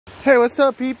Hey, what's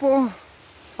up, people?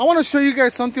 I want to show you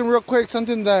guys something real quick,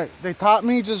 something that they taught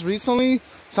me just recently.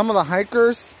 Some of the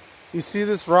hikers, you see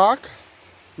this rock?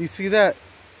 You see that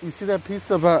piece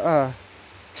of a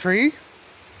tree?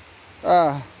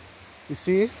 You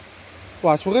see?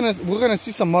 Watch, we're gonna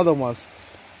see some other ones.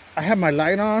 I have my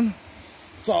light on,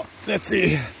 so let's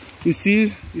see. You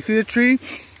see the tree?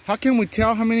 How can we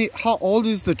tell how old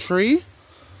is the tree?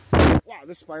 Wow,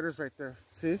 the spider's right there.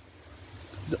 See?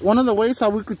 One of the ways how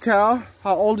we could tell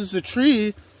how old is the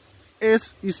tree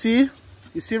is, you see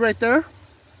right there?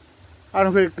 I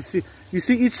don't know if you can see. You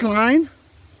see each line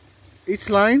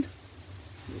that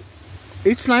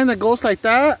goes like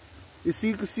that. You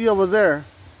can see over there.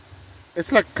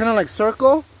 It's like kind of like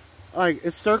circle,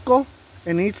 it's circle,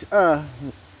 and each of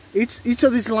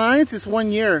these lines is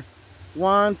 1 year.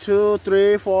 1, 2,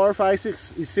 3, 4, 5,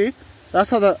 6. You see?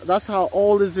 That's how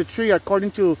old is the tree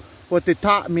according to what they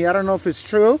taught me. I don't know if it's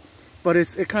true, but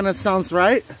it kind of sounds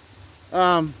right.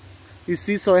 You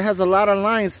see, so it has a lot of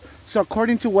lines. So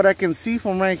according to what I can see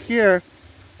from right here,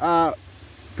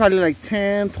 probably like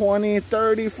 10, 20,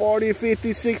 30, 40,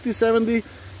 50, 60, 70,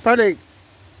 probably like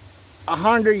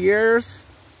 100 years.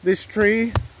 This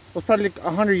tree was probably like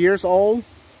 100 years old.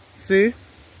 See?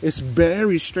 It's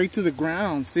buried straight to the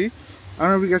ground. See? I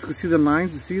don't know if you guys can see the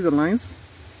lines. You see the lines?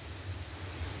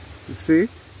 You see?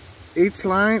 Each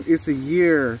line is a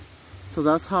year. So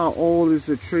that's how old is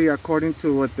the tree according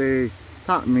to what they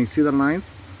taught me. See the lines?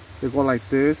 They go like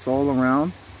this all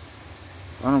around.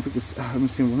 I don't know if you can see. Let me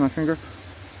see with my finger.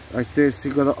 Like this.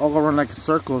 You go all around like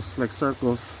circles. Like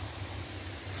circles.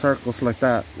 Circles like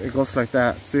that. It goes like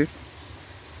that. See?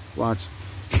 Watch.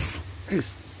 Hey,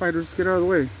 spiders, get out of the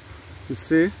way. You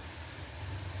see?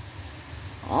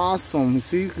 Awesome.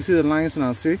 You can see the lines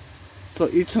now. See? So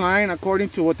each line, according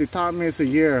to what they taught me, is a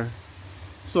year.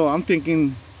 So I'm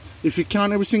thinking, if you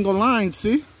count every single line,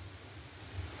 see?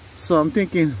 So I'm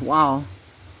thinking, wow,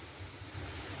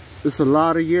 it's a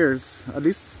lot of years, at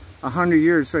least 100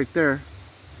 years right there.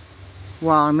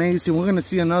 Wow, amazing. We're gonna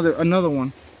see another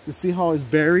one. You see how it's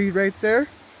buried right there?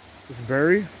 It's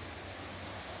buried.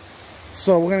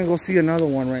 So we're gonna go see another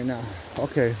one right now.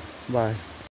 Okay, bye.